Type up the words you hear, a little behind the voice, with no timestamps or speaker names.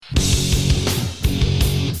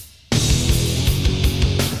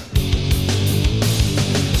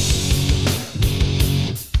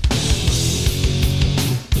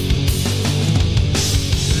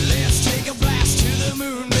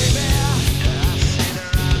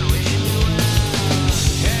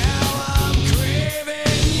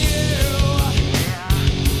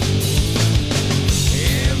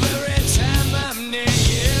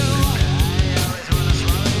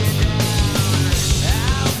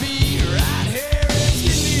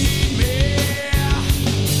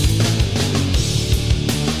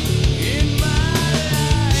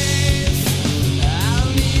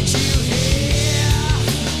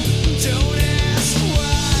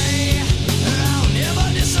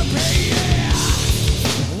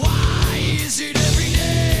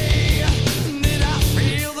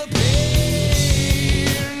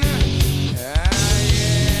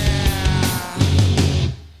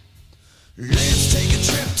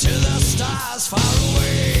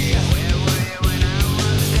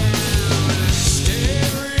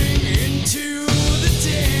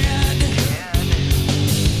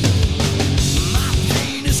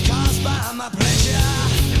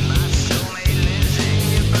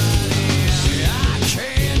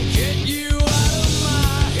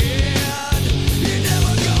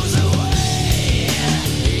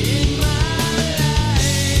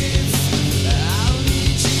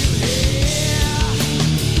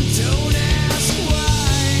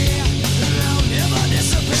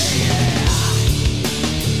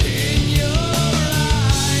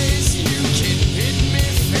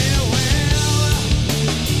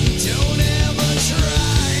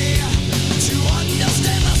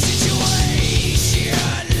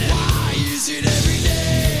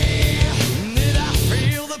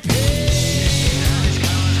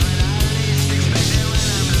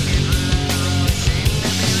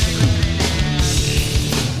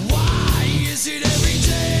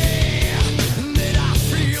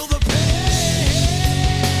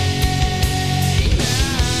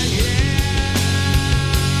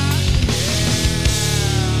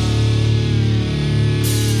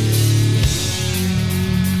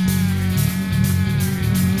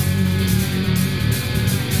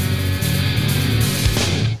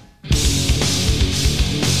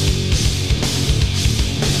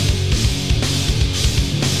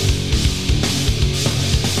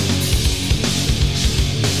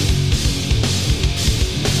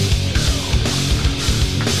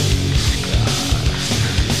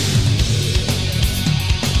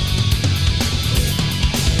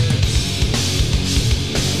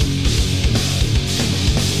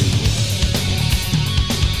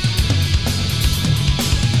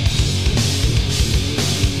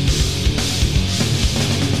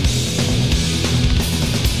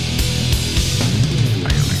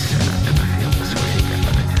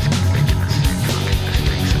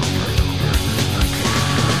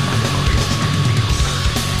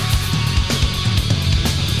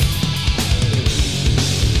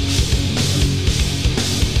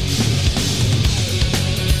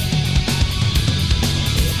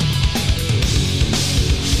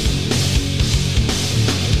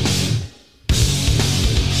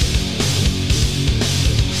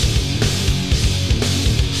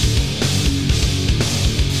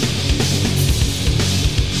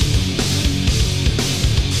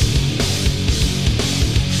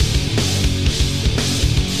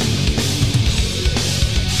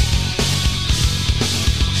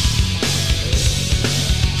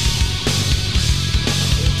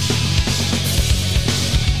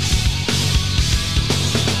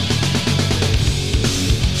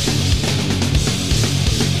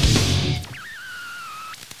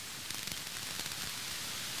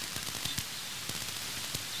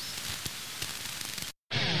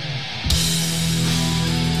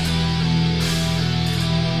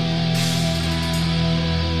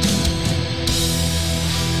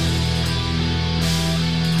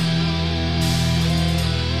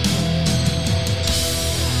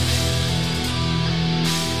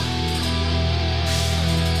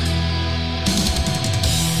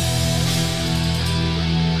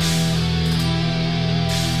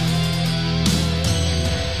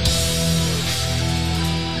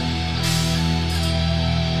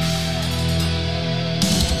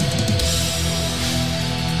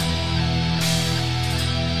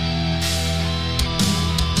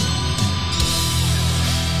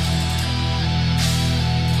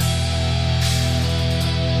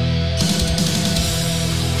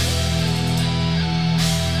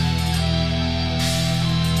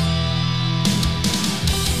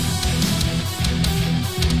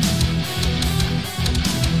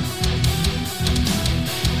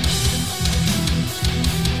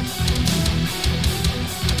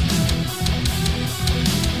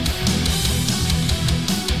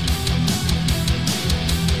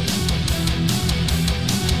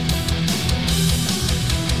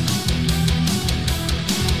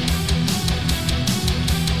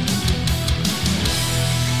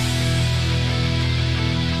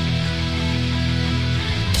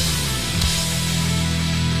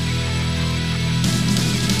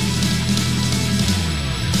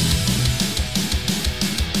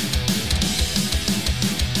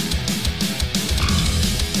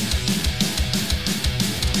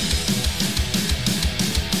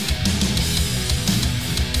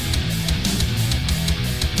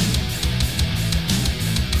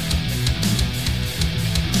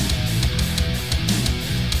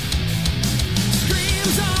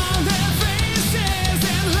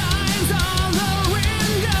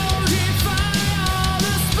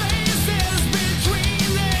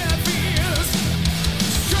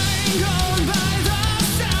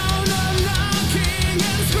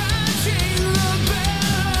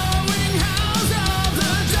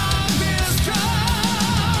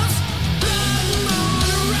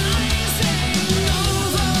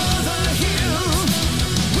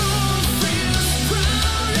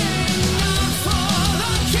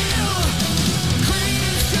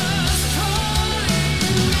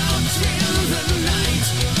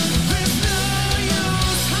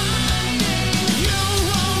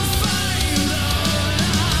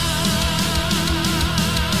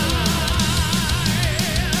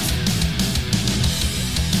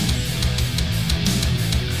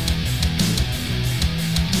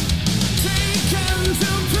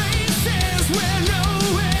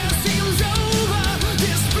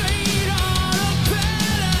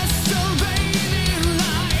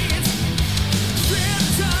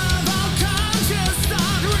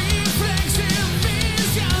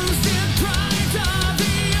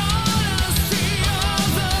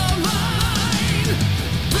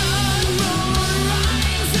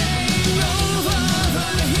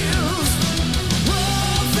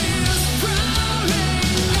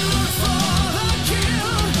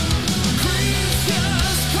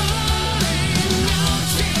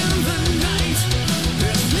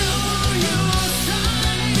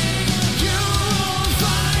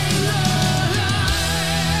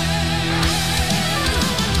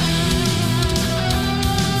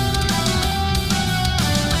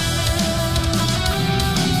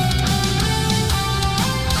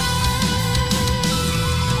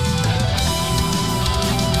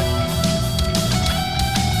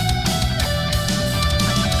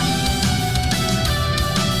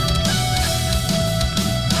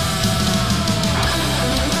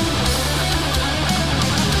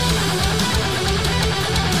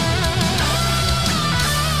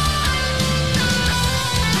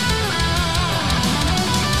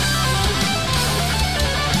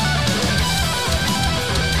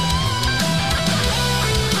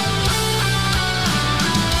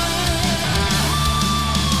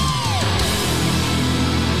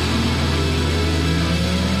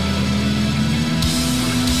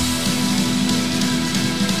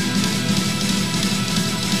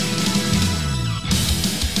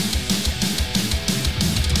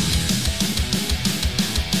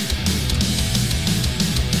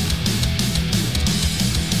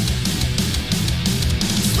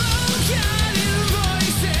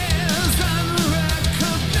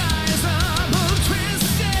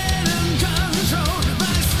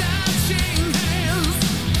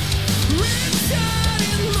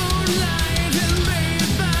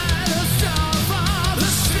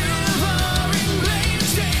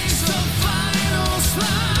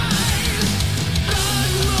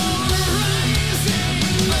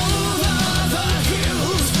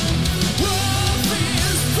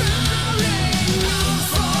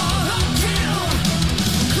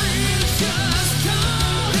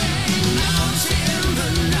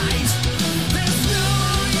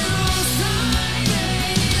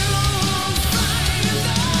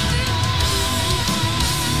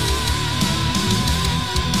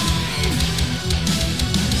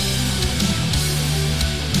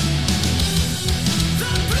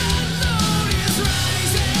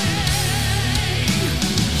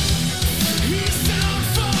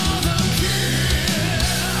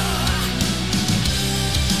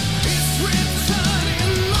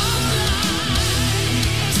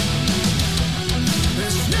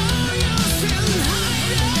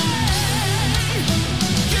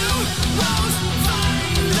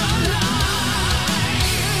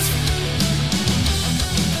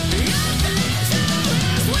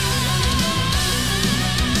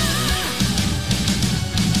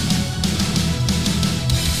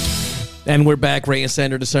And we're back, Ray and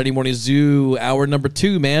Sandra, the Saturday Morning Zoo, hour number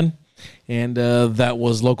 2, man. And that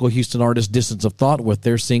was local Houston artist Distance of Thought with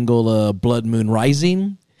their single Blood Moon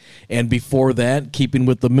Rising. And before that, keeping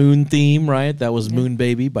with the moon theme, right? That was Moon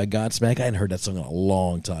Baby by Godsmack. I hadn't heard that song in a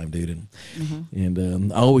long time, dude.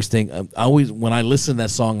 And I always think, when I listen to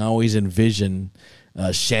that song, I always envision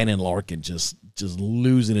Shannon Larkin just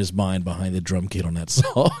losing his mind behind the drum kit on that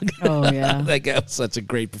song. Oh, yeah. That guy was such a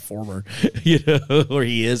great performer, or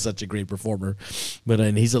he is such a great performer. But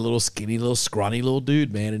and he's a little skinny, little scrawny little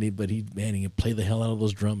dude, man. And he can play the hell out of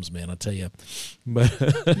those drums, man, I'll tell you. But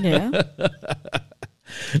yeah.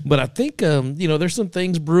 But I think there's some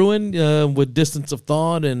things brewing with Distance of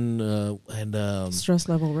Thought and Stress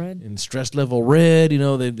Level Red. And Stress Level Red.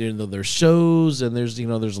 There's shows and there's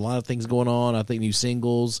a lot of things going on. I think new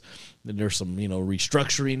singles. And there's some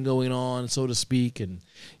restructuring going on, so to speak, and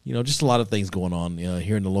just a lot of things going on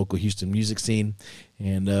here in the local Houston music scene.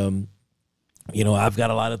 And I've got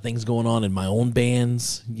a lot of things going on in my own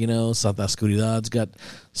bands. South Oscuridad's got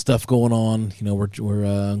stuff going on. We're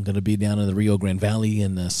going to be down in the Rio Grande Valley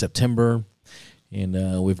in September,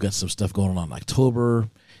 and we've got some stuff going on in October,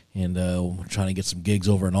 and we're trying to get some gigs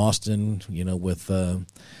over in Austin. With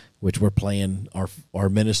which we're playing our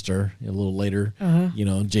minister a little later.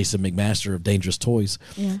 Jason McMaster of Dangerous Toys,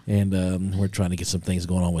 and we're trying to get some things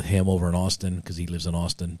going on with him over in Austin because he lives in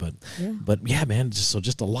Austin. But yeah, man,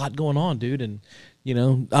 just a lot going on, dude. And I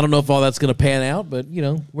don't know if all that's going to pan out, but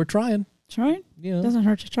we're trying. Trying, doesn't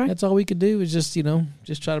hurt to try. That's all we can do is just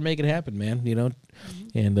try to make it happen, man.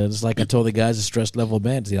 And just like I told the guys at Stress Level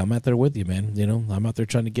Bands, I'm out there with you, man. I'm out there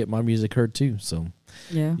trying to get my music heard too. So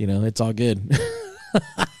it's all good.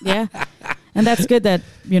 Yeah, and that's good that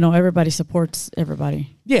everybody supports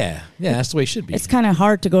everybody. Yeah, that's the way it should be. It's kind of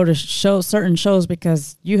hard to go to certain shows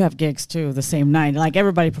because you have gigs too the same night. Like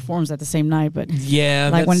everybody performs at the same night, but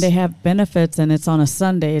like when they have benefits and it's on a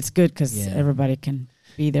Sunday, it's good because everybody can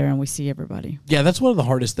be there and we see everybody. Yeah, that's one of the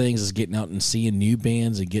hardest things is getting out and seeing new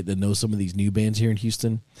bands and getting to know some of these new bands here in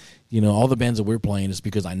Houston. All the bands that we're playing is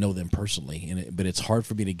because I know them personally, but it's hard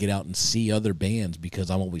for me to get out and see other bands because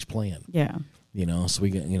I'm always playing. Yeah. So we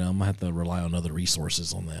get, I'm gonna have to rely on other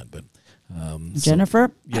resources on that. But Jennifer,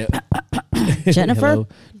 Jennifer,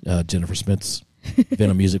 Jennifer Smits,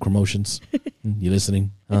 Venom Music Promotions. You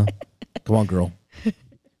listening? Huh? Come on, girl.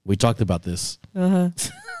 We talked about this. No,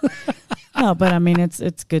 but I mean,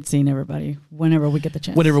 it's good seeing everybody whenever we get the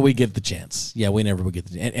chance. Whenever we get the chance, whenever we get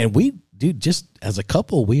the and we do just as a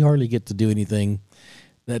couple, we hardly get to do anything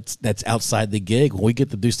that's outside the gig. When we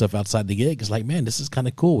get to do stuff outside the gig, it's like, man, this is kind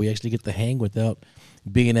of cool. We actually get to hang without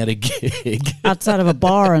being at a gig. Outside of a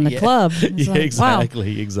bar and a club.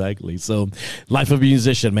 Exactly. So life of a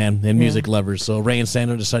musician, man, and music lovers. So Ray and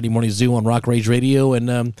Sandra, the Saturday Morning Zoo on Rock Rage Radio.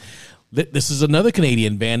 And this is another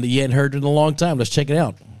Canadian band that you hadn't heard in a long time. Let's check it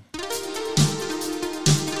out.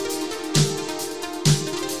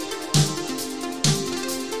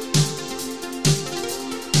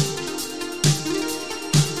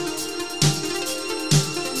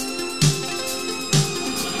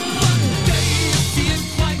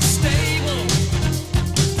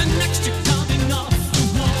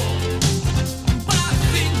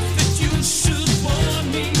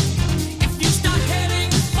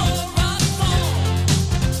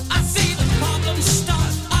 I see the problem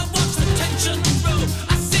start.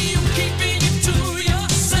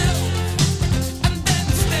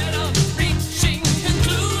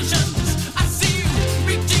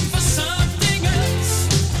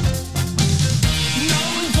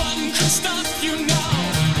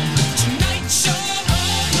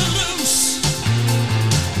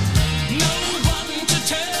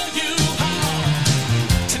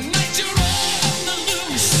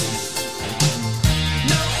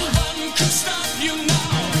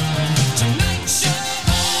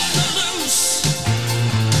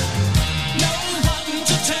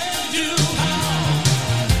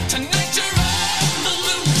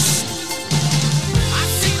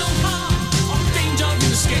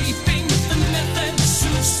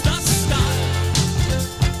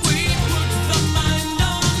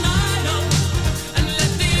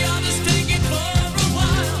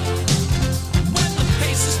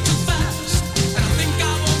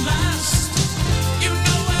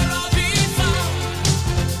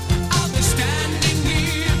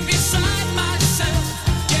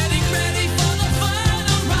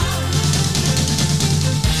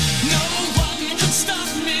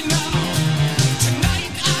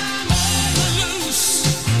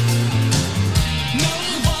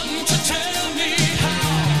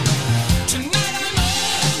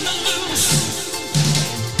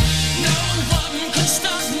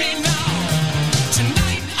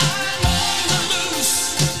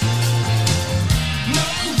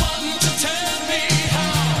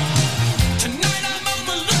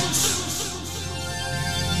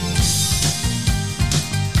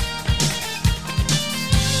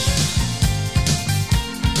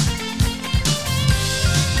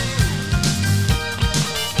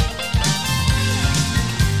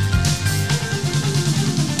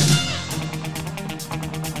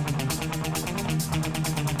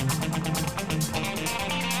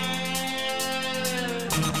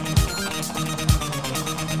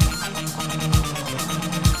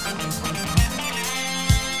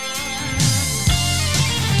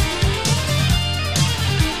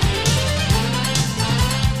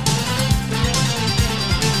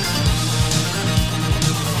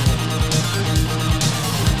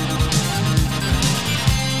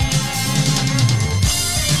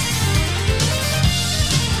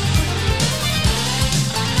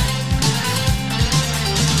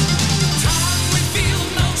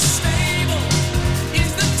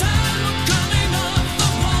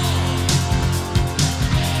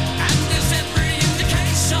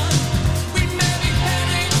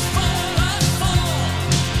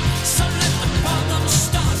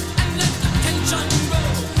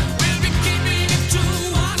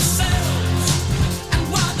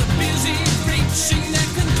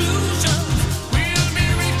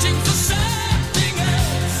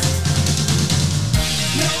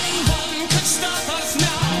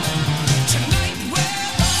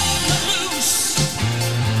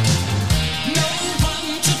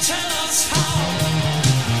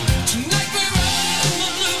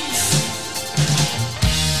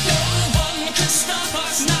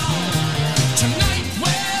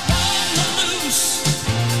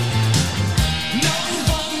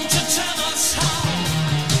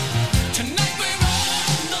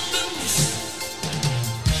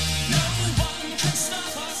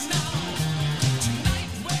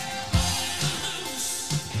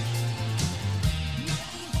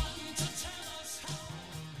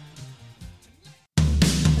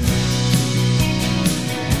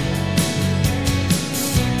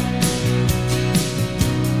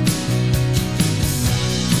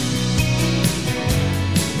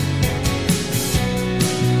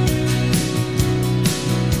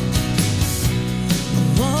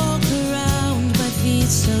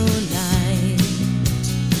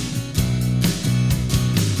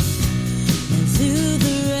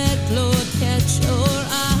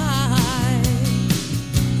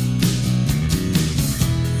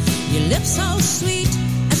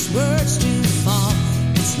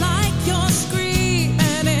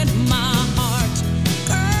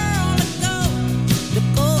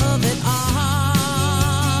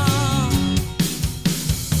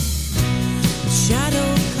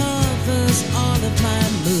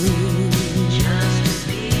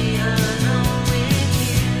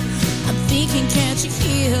 speaking, can't you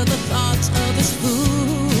hear the thoughts of this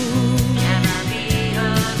fool? Can I be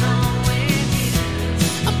alone with you?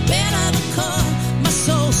 I'm better the core, my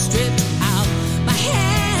soul stripped out. My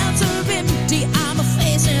hands are empty, I'm a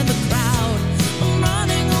face in the crowd. I'm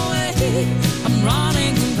running away, I'm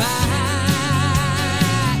running back.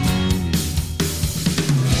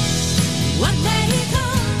 What may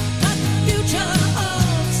come, what the future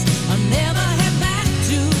holds, I'll never head back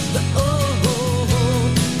to the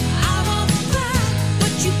old. I won't cry,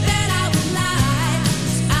 but you bet I will lie,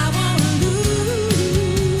 'cause I won't lose.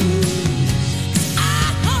 'Cause I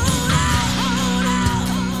hold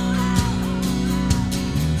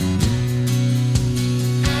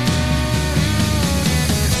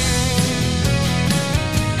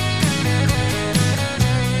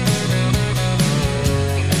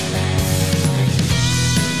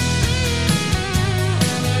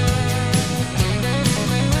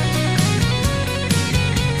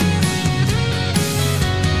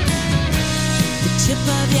the tip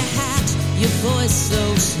of your hat, your voice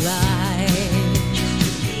so sly.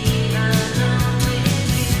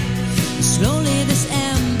 Slowly this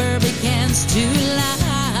ember begins to light.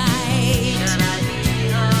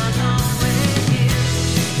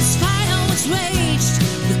 This fire once raged,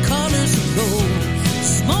 the colors of gold,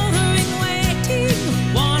 smoldering, waiting,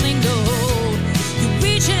 wanting to hold. You're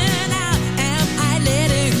reaching out, am I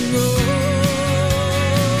letting go?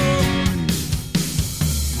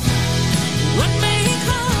 What may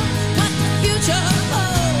come, what the future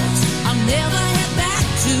holds, I'll never head back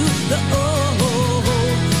to the old.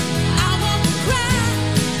 I won't cry,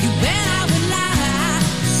 you bet I will lie,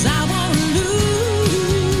 'cause I won't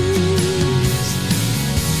lose.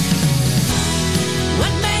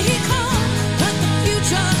 What may come, what the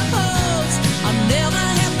future holds, I'll never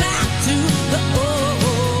head back to the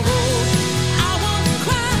old. I won't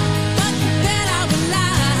cry, but you bet I will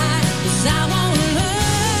lie, 'cause I won't lose.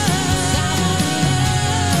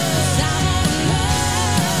 'Cause I won't lose.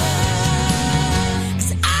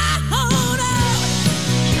 'Cause I hold on.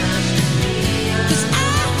 'Cause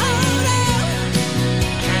I hold on.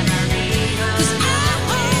 'Cause I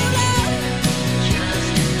hold on.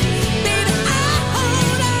 Baby, I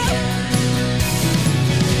hold on.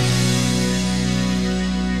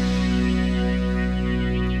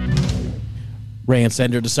 Ray and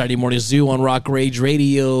Sandra, the Saturday Morning Zoo on Rock Rage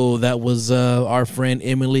Radio. That was our friend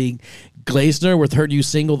Emily Glazner with her new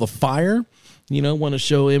single, The Fire. You know, want to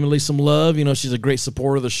show Emily some love. You know, she's a great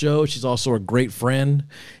supporter of the show. She's also a great friend.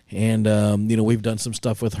 And, you know, we've done some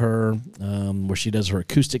stuff with her where she does her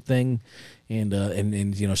acoustic thing. And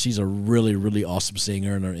you know, she's a really, really awesome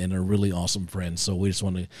singer and a really awesome friend. So we just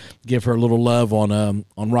want to give her a little love on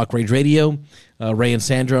Rock Rage Radio. Ray and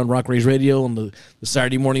Sandra on Rock Rage Radio on the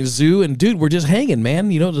Saturday Morning Zoo. And, dude, we're just hanging, man.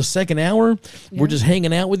 You know, the second hour, we're just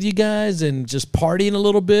hanging out with you guys and just partying a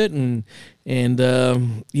little bit and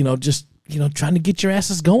you know, just, you know, trying to get your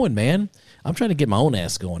asses going, man. I'm trying to get my own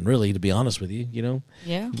ass going, really, to be honest with you, you know?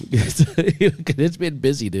 Yeah. It's been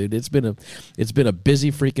busy, dude. It's been a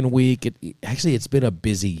busy freaking week. It's been a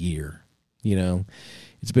busy year, you know?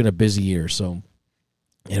 It's been a busy year, so...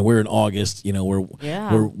 And we're in August, you know, we're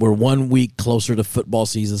 1 week closer to football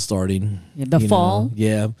season starting. The fall.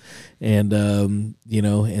 Yeah. And, you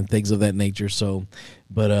know, and things of that nature. So,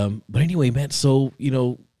 but anyway, man, so, you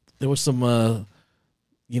know, there was some,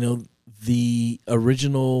 you know, the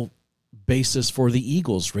original basis for the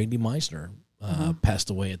Eagles, Randy Meisner,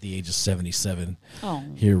 passed away at the age of 77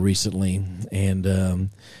 here recently. And,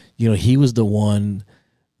 you know, he was the one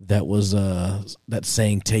that was, that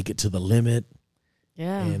saying, "Take it to the limit."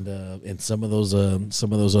 Yeah, and some of those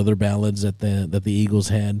other ballads that the Eagles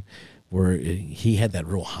had, where he had that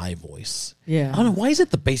real high voice. Yeah, I don't know, why is it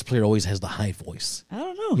the bass player always has the high voice? I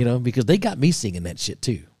don't know. You know, because they got me singing that shit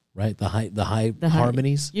too, right? The high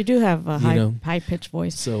harmonies. You do have a high pitched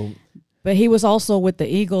voice. So, but he was also with the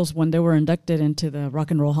Eagles when they were inducted into the Rock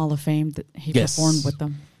and Roll Hall of Fame. That he performed with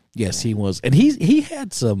them. Yes, he was, and he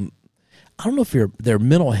had some. I don't know if they're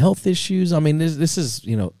mental health issues. I mean, this is,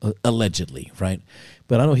 you know, allegedly, right?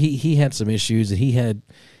 But I know he had some issues, and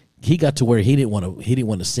he got to where he didn't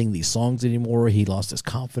want to sing these songs anymore. He lost his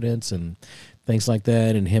confidence and things like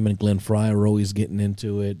that. And him and Glenn Frey were always getting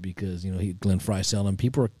into it because, you know, Glenn Frey selling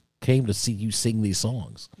people came to see you sing these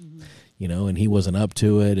songs, you know, and he wasn't up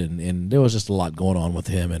to it, and there was just a lot going on with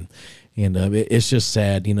him, and it's just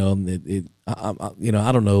sad, you know. You know,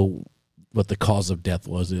 I don't know what the cause of death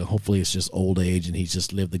was. Hopefully it's just old age and he's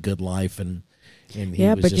just lived a good life and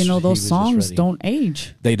And but those songs don't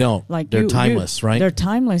age. They don't. Like they're timeless, right? They're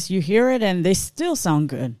timeless. You hear it and they still sound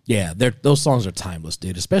good. Yeah, those songs are timeless,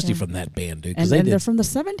 dude. Especially from that band, dude. And they're from the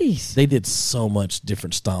 70s. They did so much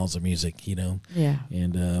different styles of music, Yeah.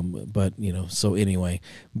 And so anyway,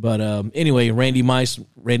 Randy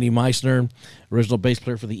Meisner, original bass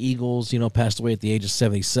player for the Eagles, passed away at the age of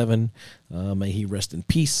 77. May he rest in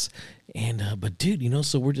peace. And but dude,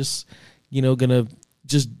 so we're just gonna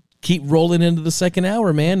just keep rolling into the second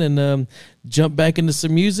hour, man, and jump back into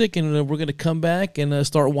some music, and we're going to come back and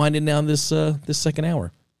start winding down this second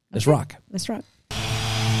hour. Let's rock. Let's rock.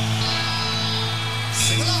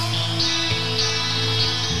 Sing along.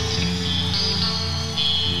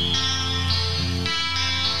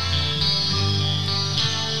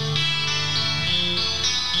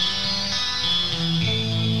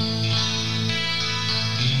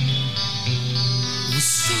 We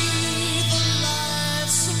see the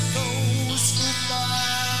lives of those who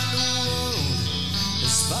find the world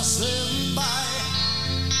is passing by.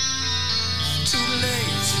 Too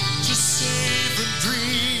late to save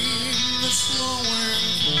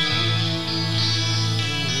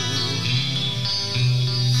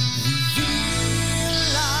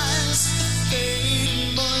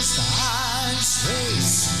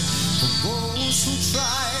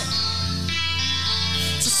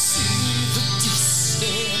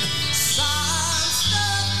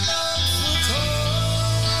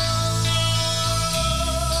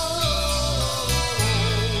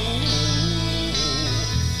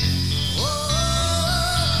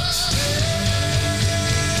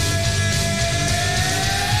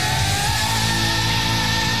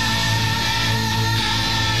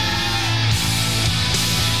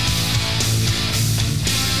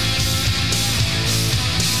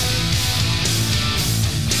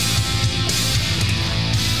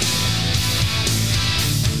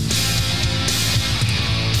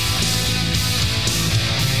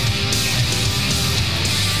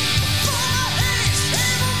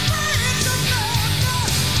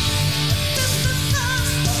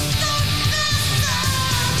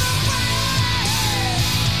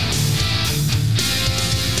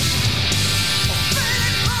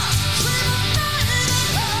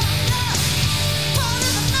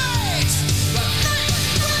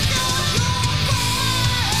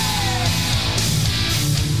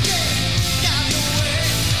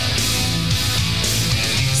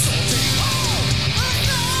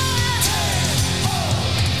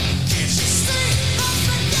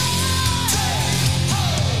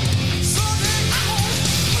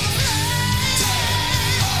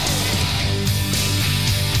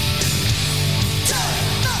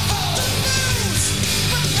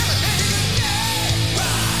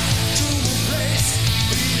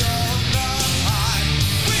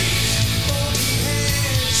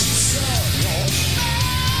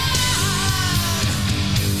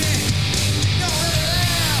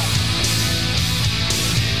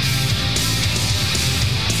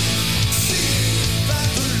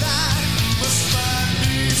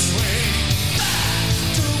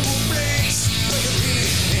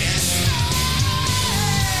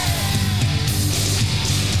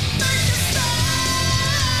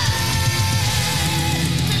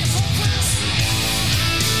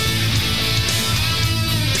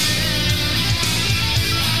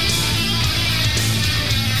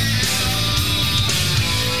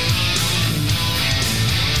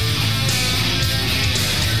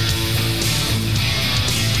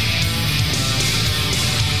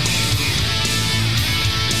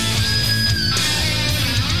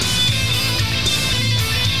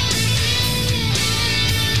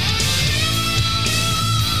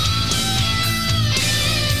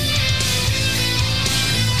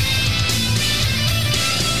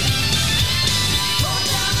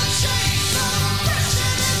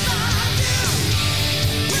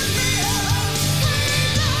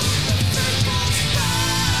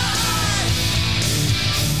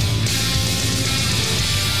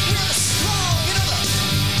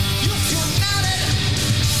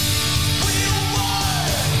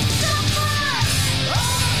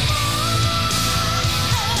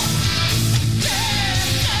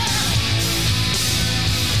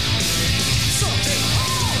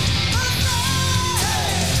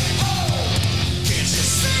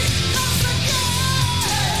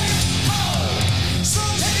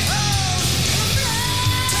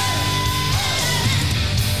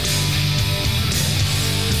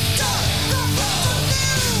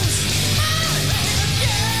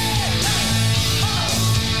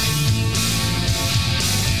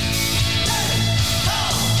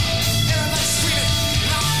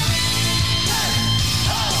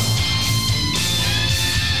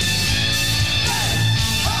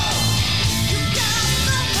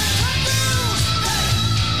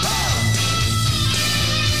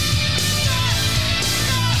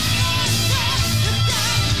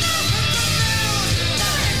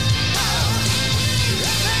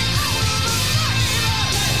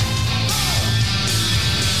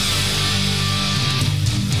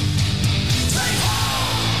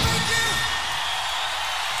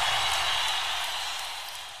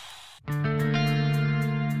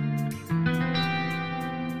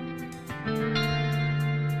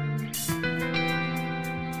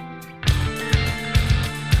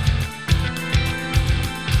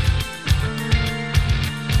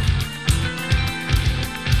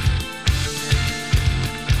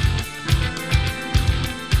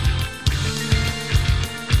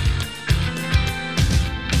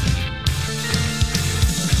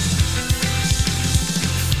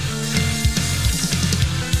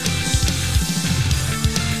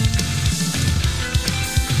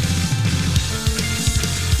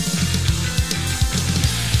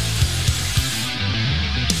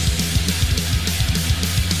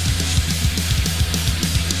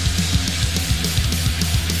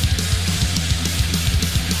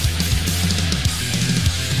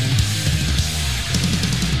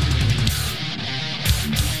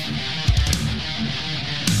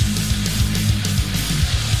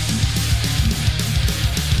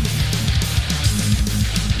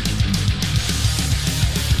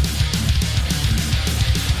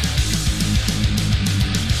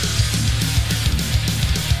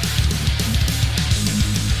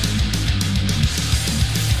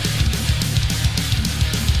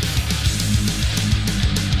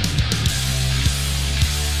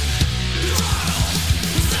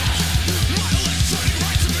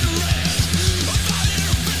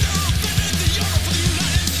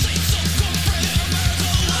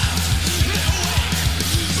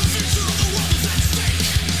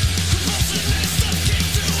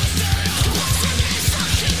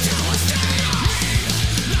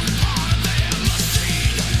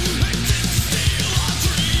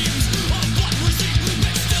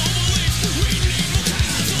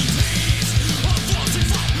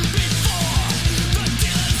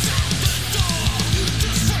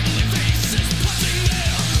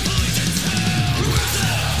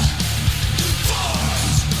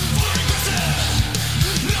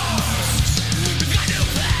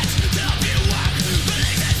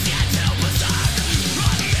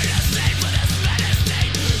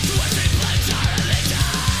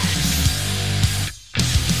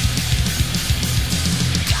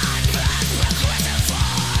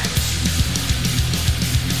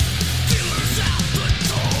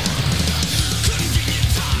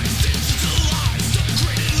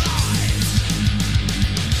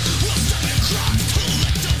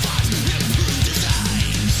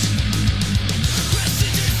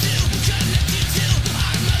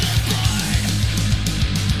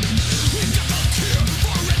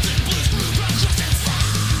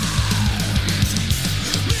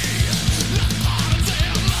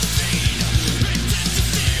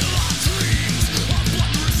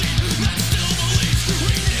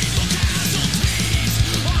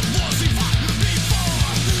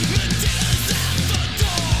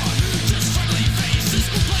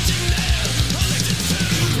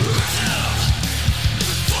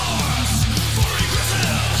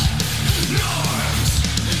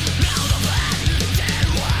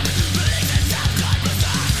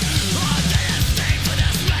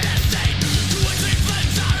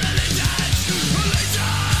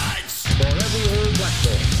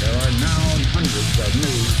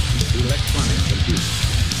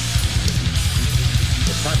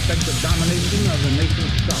effective domination of the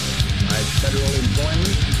nation's dollars by federal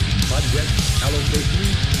employment, budget allocation,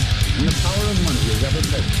 and the power of money is ever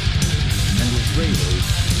present and is greatly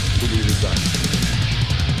to be regarded.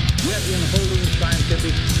 Yet in holding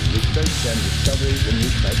scientific research and discoveries in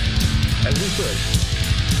respect, as we should,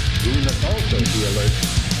 we must also be alert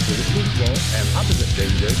to the equal and opposite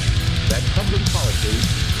danger that public policy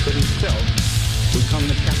could itself become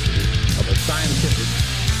the captive of a scientific,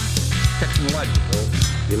 technological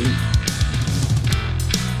elite.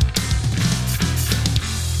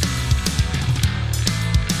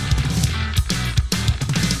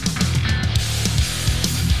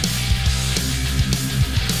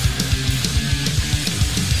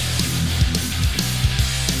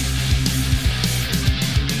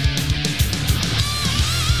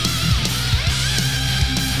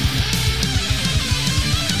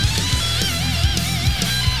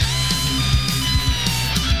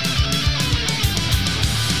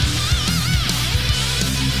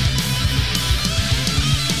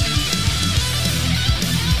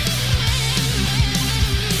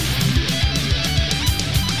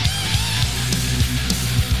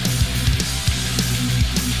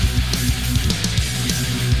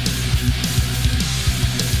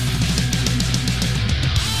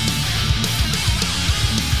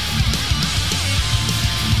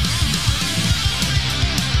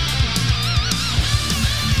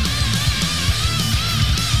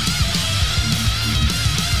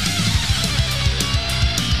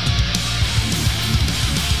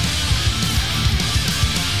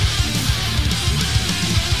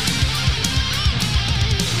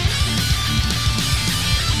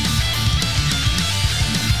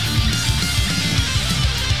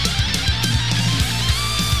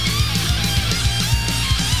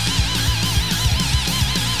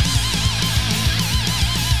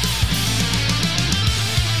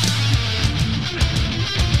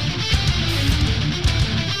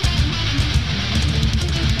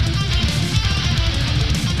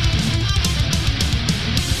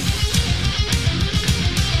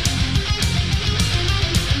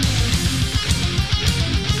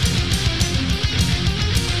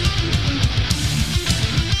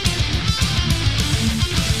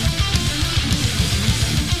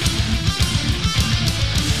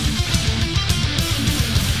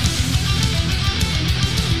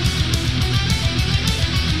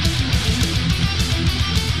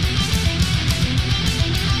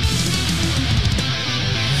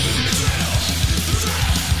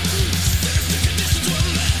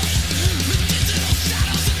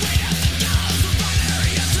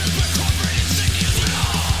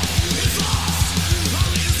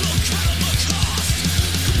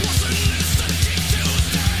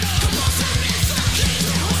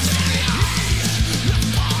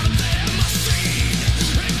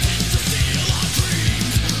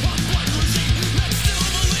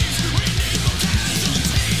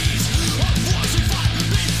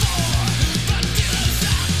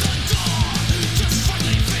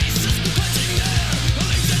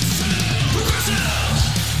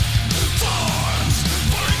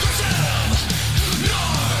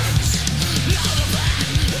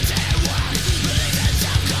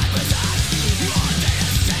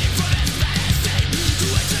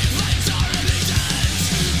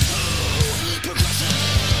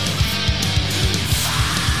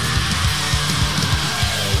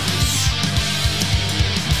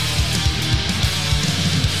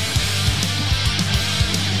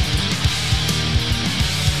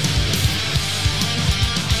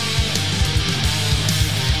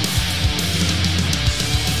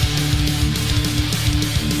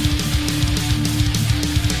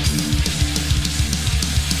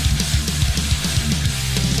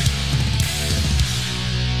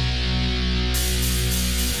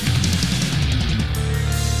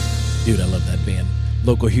 Dude, I love that band.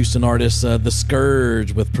 Local Houston artists, The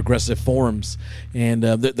Scourge with Progressive Forms. And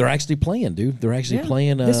they're actually playing, dude. They're actually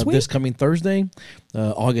playing this coming Thursday,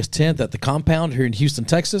 August 10th at the Compound here in Houston,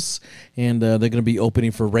 Texas. And they're going to be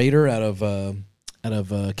opening for Raider out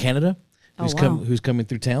of Canada, who's coming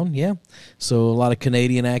through town. Yeah. So a lot of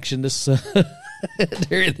Canadian action this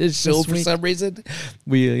during this show for some reason.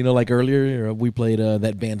 We, like earlier, we played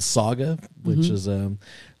that band Saga, which is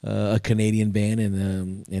a Canadian band,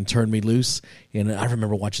 and Turn Me Loose. And I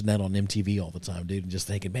remember watching that on MTV all the time, dude, and just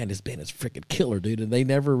thinking, man, this band is freaking killer, dude. And they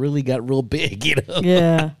never really got real big,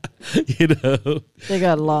 Yeah. They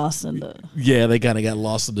got lost in the... Yeah, they kind of got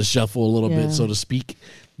lost in the shuffle a little bit, so to speak,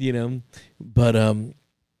 But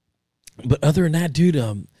other than that, dude,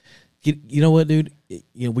 you know what, dude?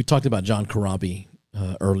 We talked about John Corabi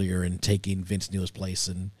earlier and taking Vince Neil's place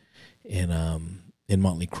in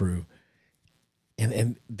Motley Crue.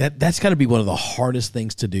 and that's got to be one of the hardest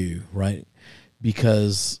things to do, right?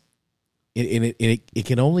 Because it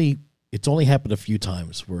can only happened a few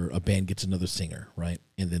times where a band gets another singer, right?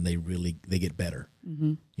 And then they get better.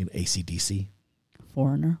 Mm-hmm. You know, AC/DC,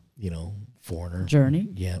 Foreigner, Foreigner, Journey,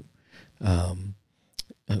 yeah.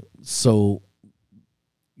 So,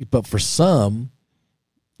 but for some,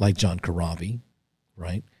 like John Karavi,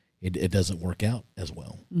 right? It doesn't work out as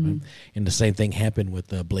well. Mm-hmm. Right? And the same thing happened with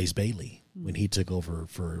Blaze Bayley when he took over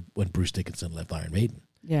when Bruce Dickinson left Iron Maiden.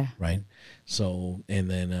 Yeah. Right. So, and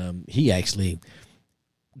then he actually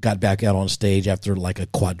got back out on stage after like a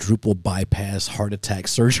quadruple bypass heart attack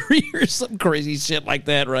surgery or some crazy shit like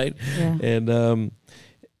that. Right. Yeah.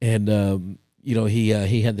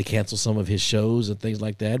 He had to cancel some of his shows and things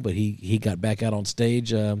like that, but he got back out on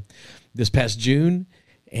stage this past June,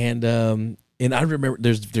 and I remember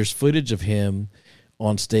there's footage of him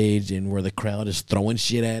on stage and where the crowd is throwing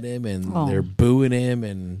shit at him and they're booing him,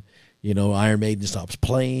 and Iron Maiden stops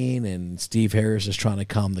playing and Steve Harris is trying to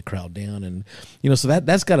calm the crowd down, and so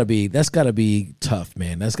that's got to be tough,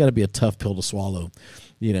 man. That's got to be a tough pill to swallow,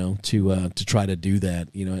 to try to do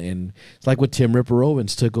that, and it's like what Tim Ripper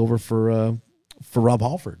Owens took over for Rob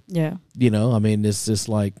Halford. Yeah. I mean, it's just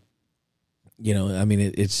like,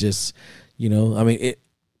 it's just,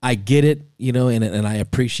 I get it, and I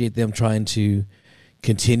appreciate them trying to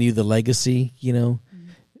continue the legacy,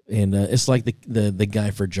 and it's like the guy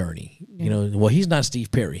for Journey, well, he's not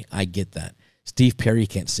Steve Perry. I get that. Steve Perry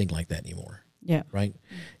can't sing like that anymore. Yeah. Right.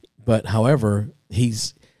 But however, he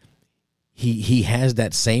has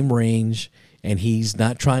that same range, and he's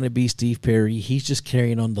not trying to be Steve Perry. He's just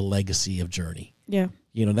carrying on the legacy of Journey. Yeah.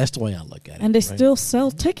 That's the way I look at it. And they still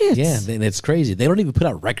sell tickets. Yeah, and it's crazy. They don't even put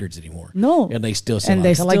out records anymore. No. And they still sell and out.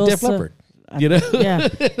 they Kind of like Def sell, Leppard. Yeah.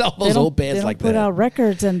 All those old bands like that. They don't put out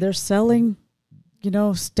records, and they're selling,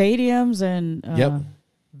 stadiums and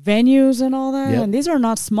venues and all that. Yep. And these are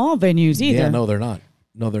not small venues either. Yeah, no, they're not.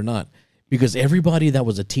 No, they're not. Because everybody that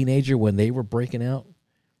was a teenager when they were breaking out,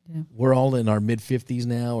 we're all in our mid-50s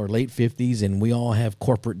now or late 50s, and we all have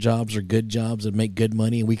corporate jobs or good jobs that make good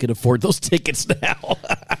money, and we could afford those tickets now.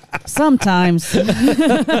 Sometimes.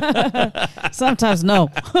 Sometimes no.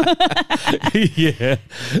 Yeah.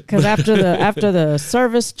 Because after the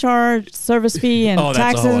service fee and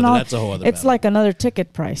taxes and all, that's a whole other it's battle. Like another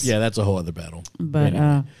ticket price. Yeah, that's a whole other battle. But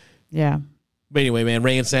yeah. But anyway, man,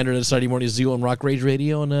 Ray and Sandra, the Saturday Morning Zoo on Rock Rage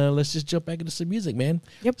Radio, and let's just jump back into some music, man.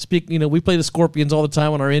 Yep. We play the Scorpions all the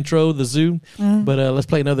time on our intro, the Zoo, but let's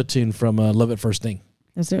play another tune from Love at First Thing.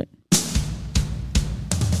 Let's do it.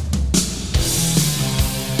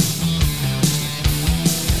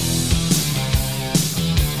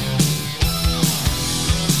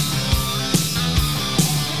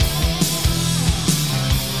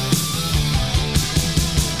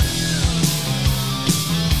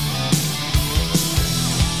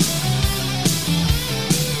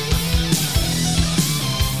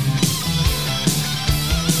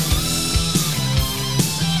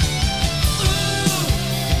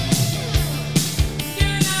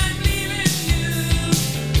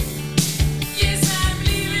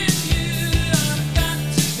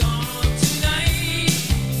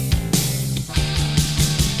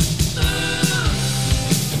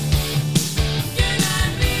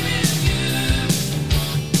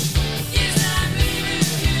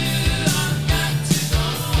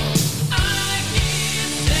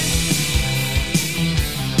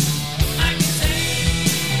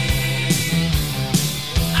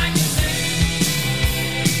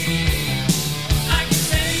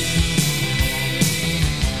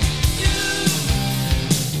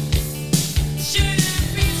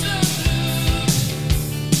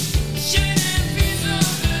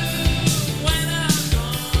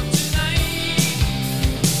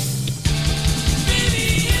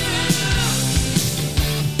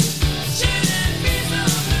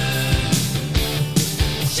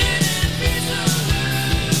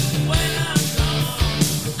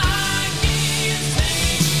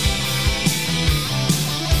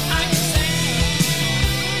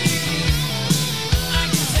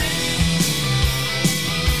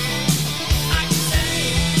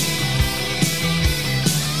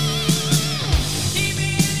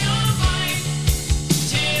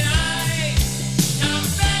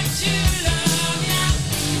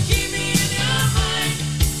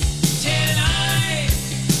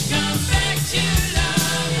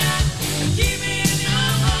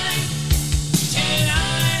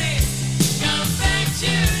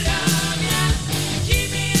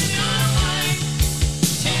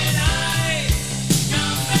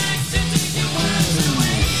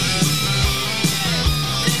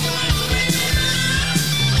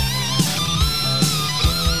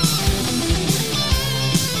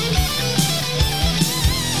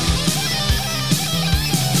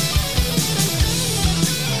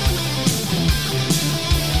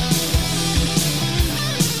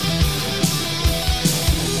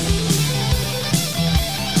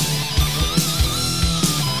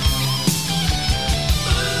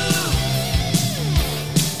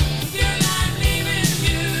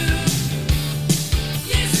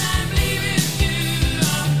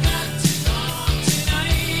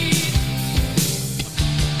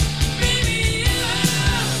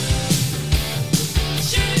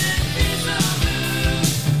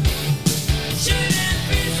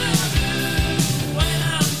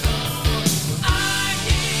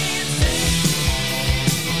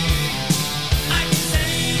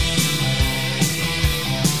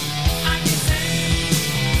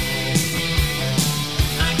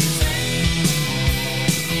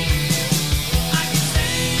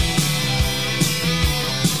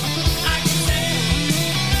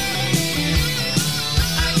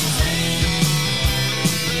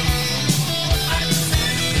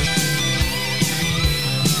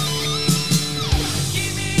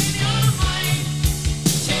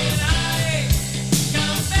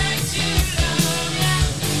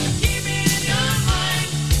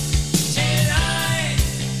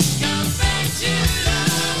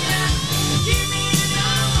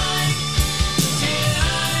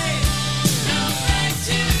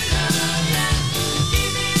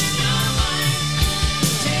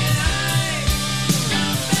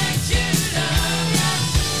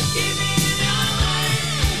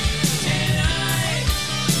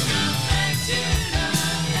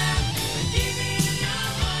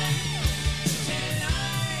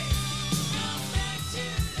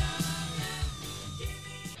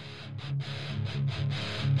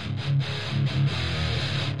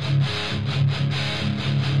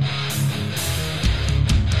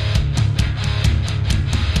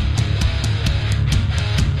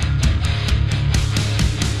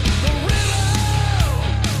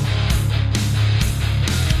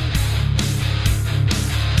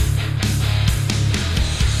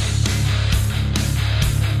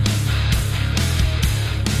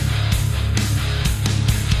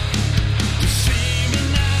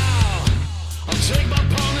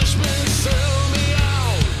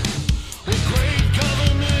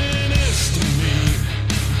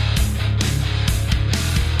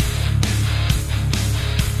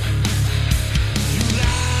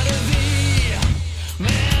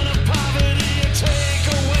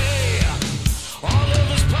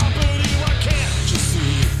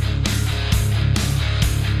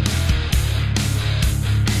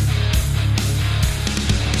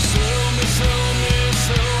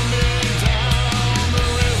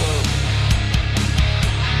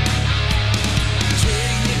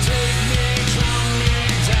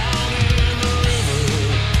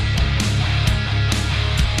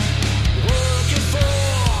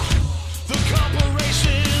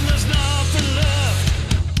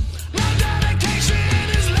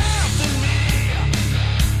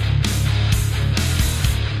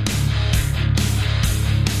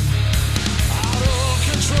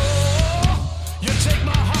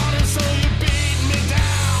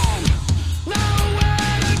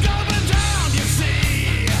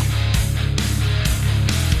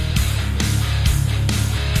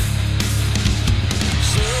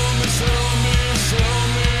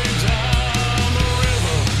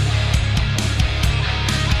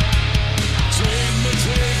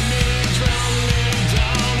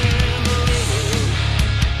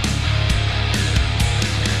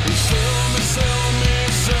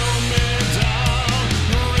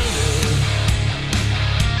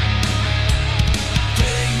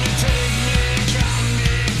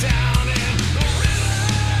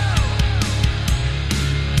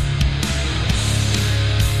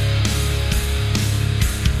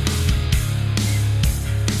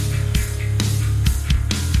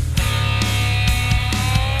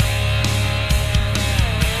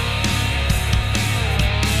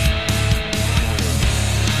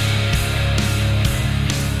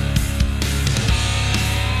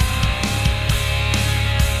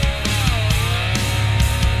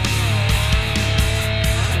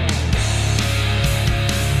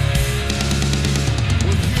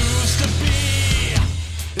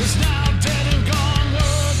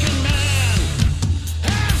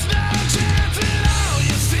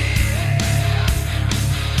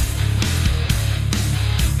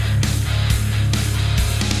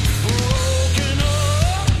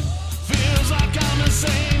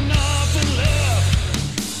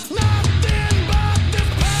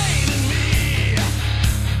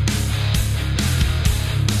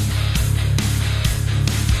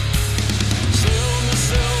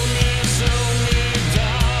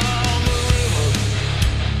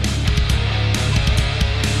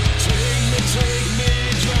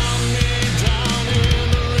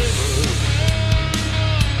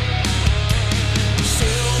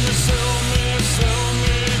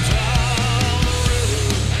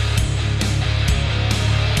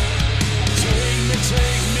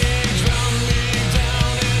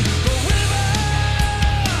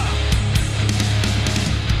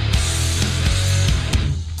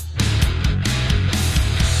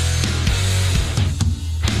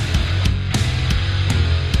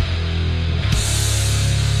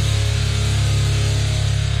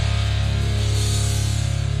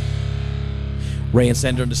 Ray and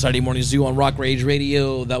Sandra on the Saturday Morning Zoo on Rock Rage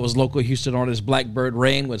Radio. That was local Houston artist Blackbird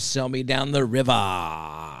Rain with Sell Me Down the River.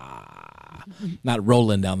 Not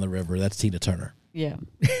rolling down the river. That's Tina Turner. Yeah.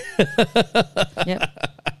 Yep.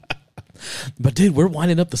 But, dude, we're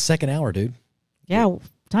winding up the second hour, dude. Yeah.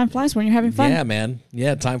 Time flies when you're having fun. Yeah, man.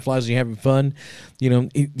 Yeah, time flies when you're having fun. You know,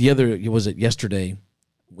 was it yesterday?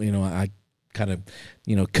 You know, I kind of,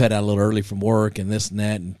 you know, cut out a little early from work and this and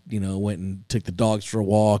that, and, you know, went and took the dogs for a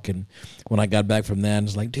walk. And when I got back from that, I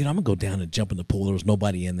was like, dude, I'm gonna go down and jump in the pool. There was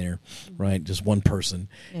nobody in there, right? Just one person.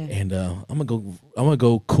 Yeah. And I'm gonna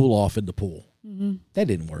go cool off in the pool. Mm-hmm. That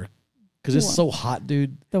didn't work because it's so hot,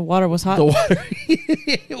 dude. The water was hot. The water,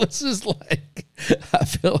 it was just like, I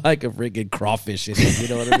feel like a freaking crawfish in it. You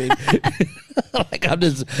know what I mean? Like I'm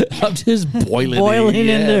just boiling in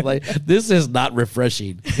there. Like, this is not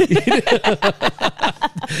refreshing.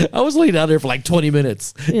 I was laying down there for like 20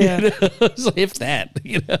 minutes. Yeah, you know? So if that,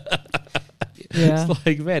 you know. Yeah. It's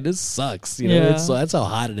like, man, this sucks. You know, yeah. That's how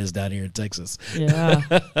hot it is down here in Texas. Yeah.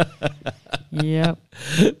 Yep.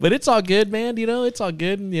 But it's all good, man. You know, it's all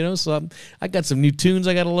good. You know, so I got some new tunes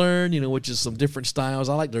I got to learn, you know, which is some different styles.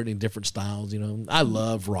 I like learning different styles, you know. I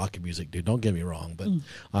love rock music, dude. Don't get me wrong. But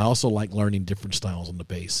I also like learning different styles on the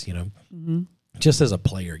bass, you know, just as a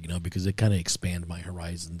player, you know, because it kind of expands my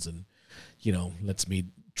horizons and, you know, lets me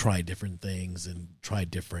try different things and try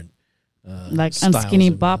different like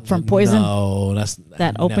Unskinny Bop from Poison? No,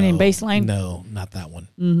 that opening bass line? No, not that one.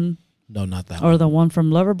 Mm-hmm. No, not that one. Or the one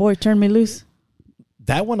from Loverboy, Turn Me Loose?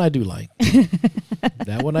 That one I do like.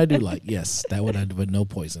 That one I do like. Yes, that one I do, but no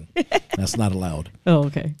Poison. That's not allowed. Oh,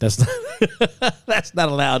 okay. That's not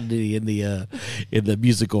allowed in the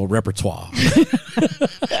musical repertoire.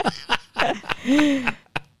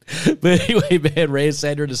 But anyway, man, Ray and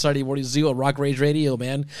Sandra, the Saturday Morning Zoo on Rock Rage Radio,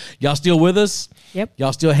 man. Y'all still with us? Yep.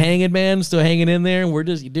 Y'all still hanging, man? Still hanging in there? We're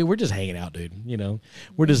just hanging out, dude. You know,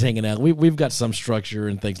 we're just hanging out. We've got some structure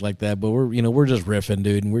and things like that, but we're just riffing,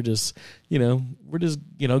 dude, and we're just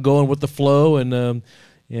going with the flow and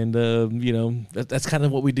you know, that's kind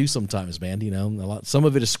of what we do sometimes, man. You know, some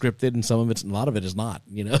of it is scripted and a lot of it is not.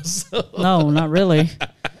 You know, so. No, not really.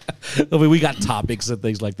 I mean, we got topics and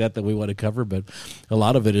things like that we want to cover, but a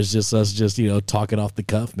lot of it is just us, you know, talking off the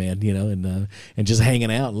cuff, man. You know, and just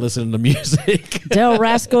hanging out and listening to music. Del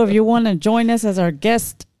Rasco, if you want to join us as our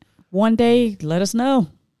guest one day, let us know.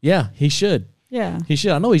 Yeah, he should. Yeah, he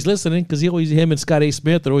should. I know he's listening because him and Scott A.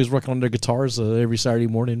 Smith are always working on their guitars every Saturday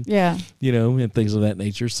morning. Yeah, you know, and things of that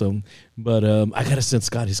nature. So, but I gotta send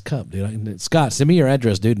Scott his cup, dude. Scott, send me your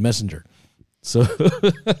address, dude. Messenger. So,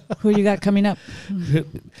 who you got coming up?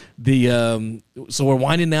 So we're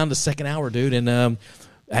winding down the second hour, dude, and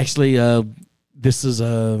actually, this was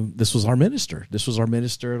our minister. This was our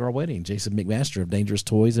minister at our wedding, Jason McMaster of Dangerous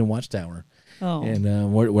Toys and Watchtower. Oh,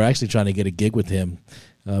 and we're actually trying to get a gig with him.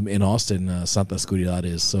 In Austin, Santa Oscuridad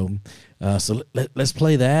is. So let's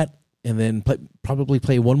play that, and then probably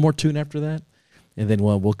play one more tune after that, and then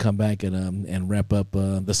we'll come back and wrap up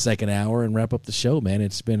the second hour and wrap up the show, man.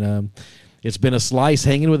 It's been a slice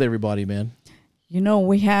hanging with everybody, man. You know,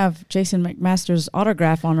 we have Jason McMaster's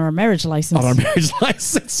autograph on our marriage license. On our marriage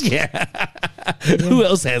license, yeah. Who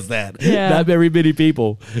else has that? Yeah. Not very many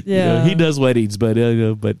people. Yeah, you know, he does weddings, but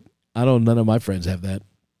none of my friends have that.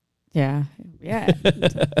 Yeah.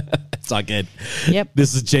 It's all good. Yep.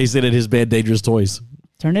 This is Jason and his band Dangerous Toys.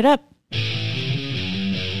 Turn it up.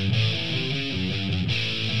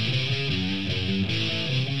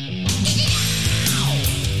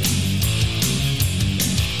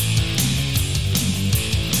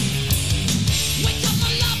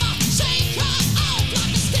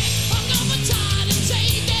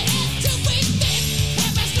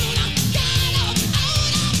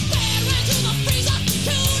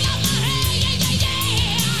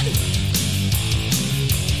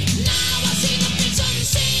 Now I see the vision,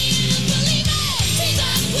 see the belief.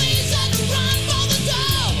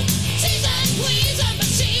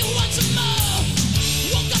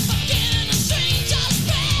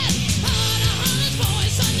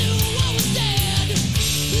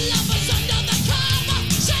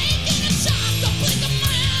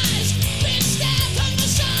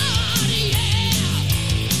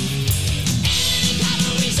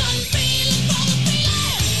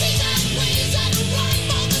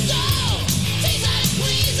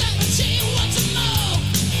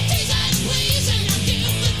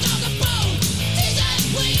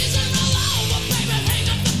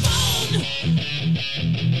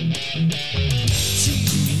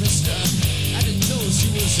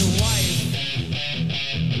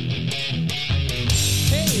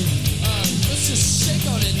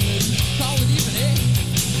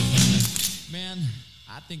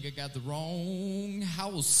 think I got the wrong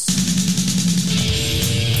house.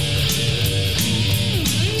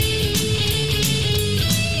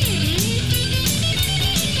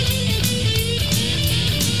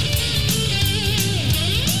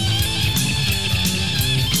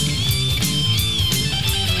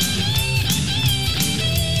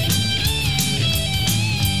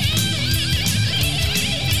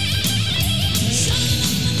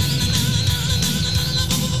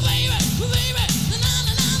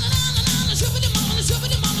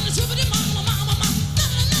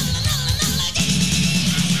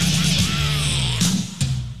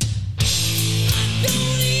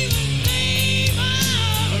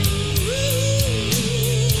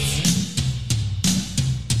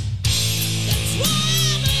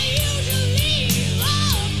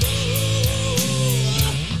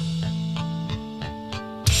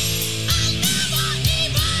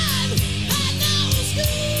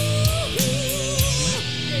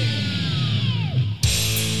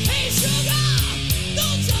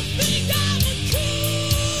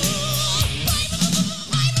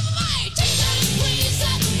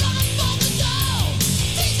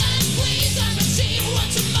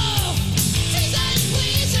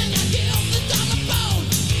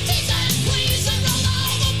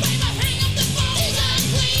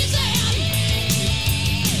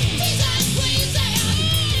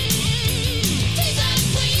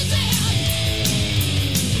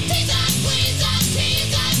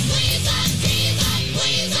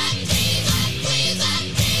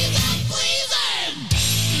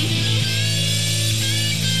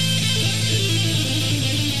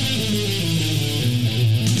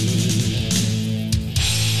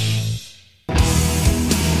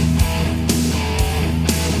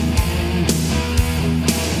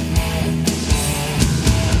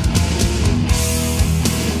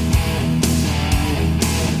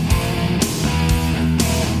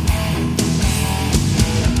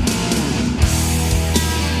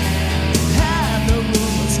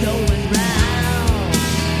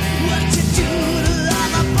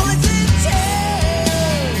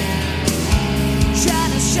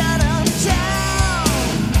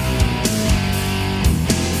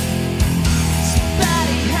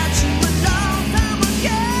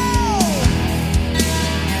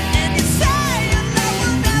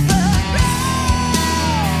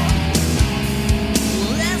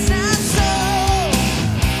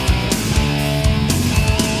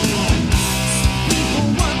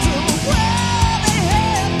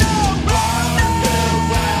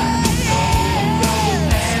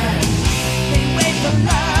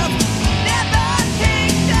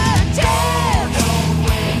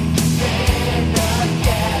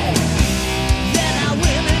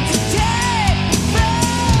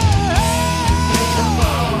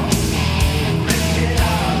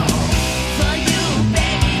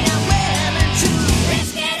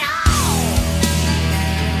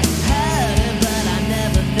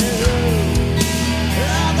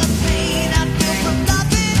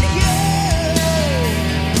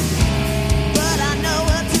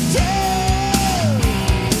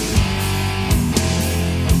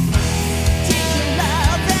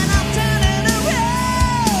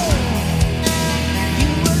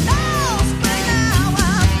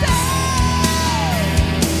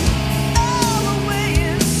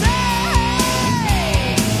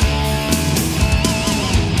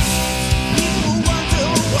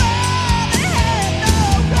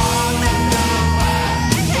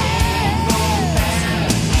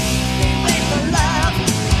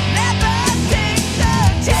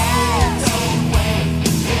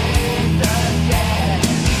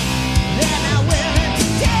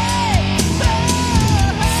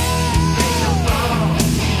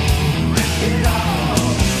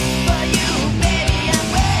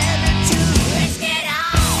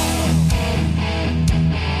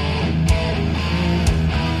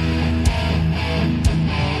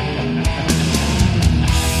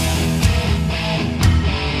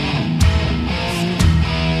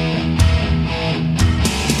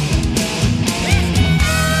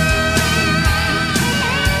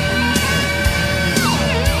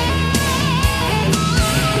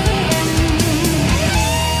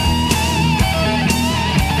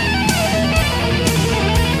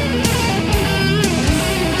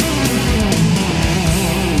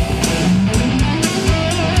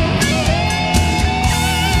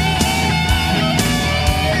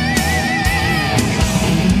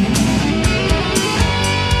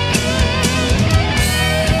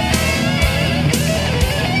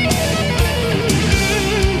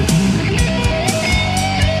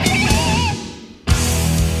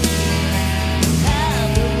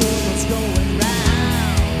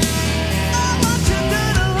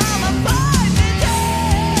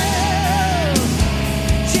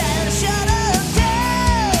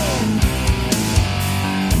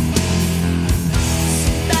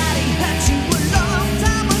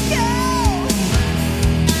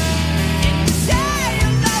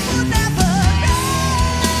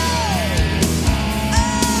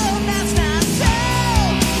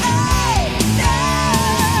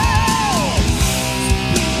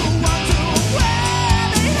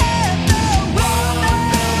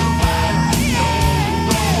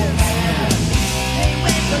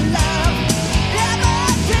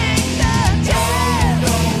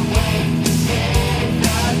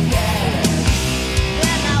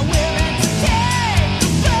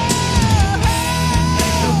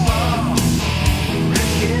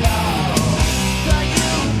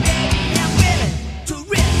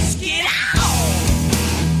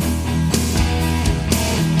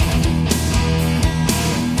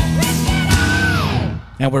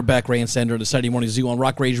 we're back, Ray and Sandra, the Saturday Morning Zoo on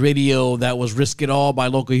Rock Rage Radio. That was Risk It All by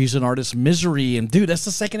local Houston artist Misery. And, dude, that's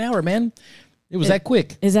the second hour, man. It was that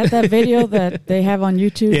quick. Is that video that they have on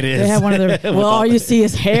YouTube? It is. They have one of their, well, all you see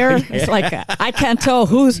is hair. It's like, I can't tell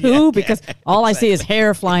who's who because all I see is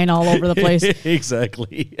hair flying all over the place.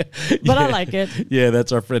 Exactly. But I like it. Yeah,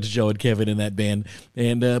 that's our friends Joe and Kevin in that band.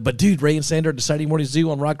 And but, dude, Ray and Sandra, the Saturday Morning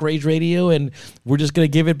Zoo on Rock Rage Radio, and we're just going to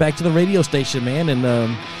give it back to the radio station, man.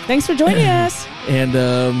 And thanks for joining us. And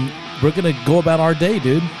we're going to go about our day,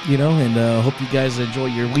 dude, and hope you guys enjoy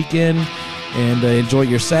your weekend. And enjoy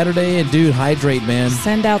your Saturday. And, dude, hydrate, man.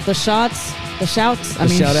 Send out the shots, the shouts.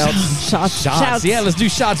 Shout-outs. Shots. Yeah, let's do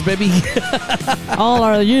shots, baby. All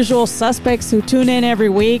our usual suspects who tune in every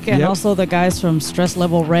week. And also the guys from Stress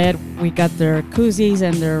Level Red. We got their koozies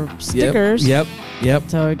and their stickers. Yep.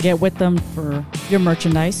 So get with them for your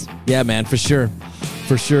merchandise. Yeah, man, for sure.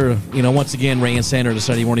 For sure. Once again, Ray and Sandra, the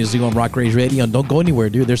Saturday Morning Zoo on Rock Rage Radio. And don't go anywhere,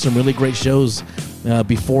 dude. There's some really great shows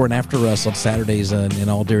before and after us on Saturdays and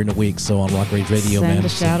all during the week. So on Rock Rage Radio, Send man. a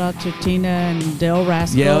shout out to Tina and Del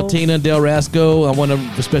Rasco. Yeah, Tina and Del Rasco. I want to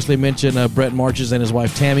especially mention Brett Marches and his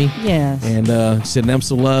wife Tammy. Yes. And send them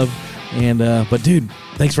some love. And but dude,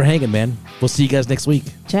 thanks for hanging, man. We'll see you guys next week.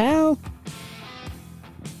 Ciao.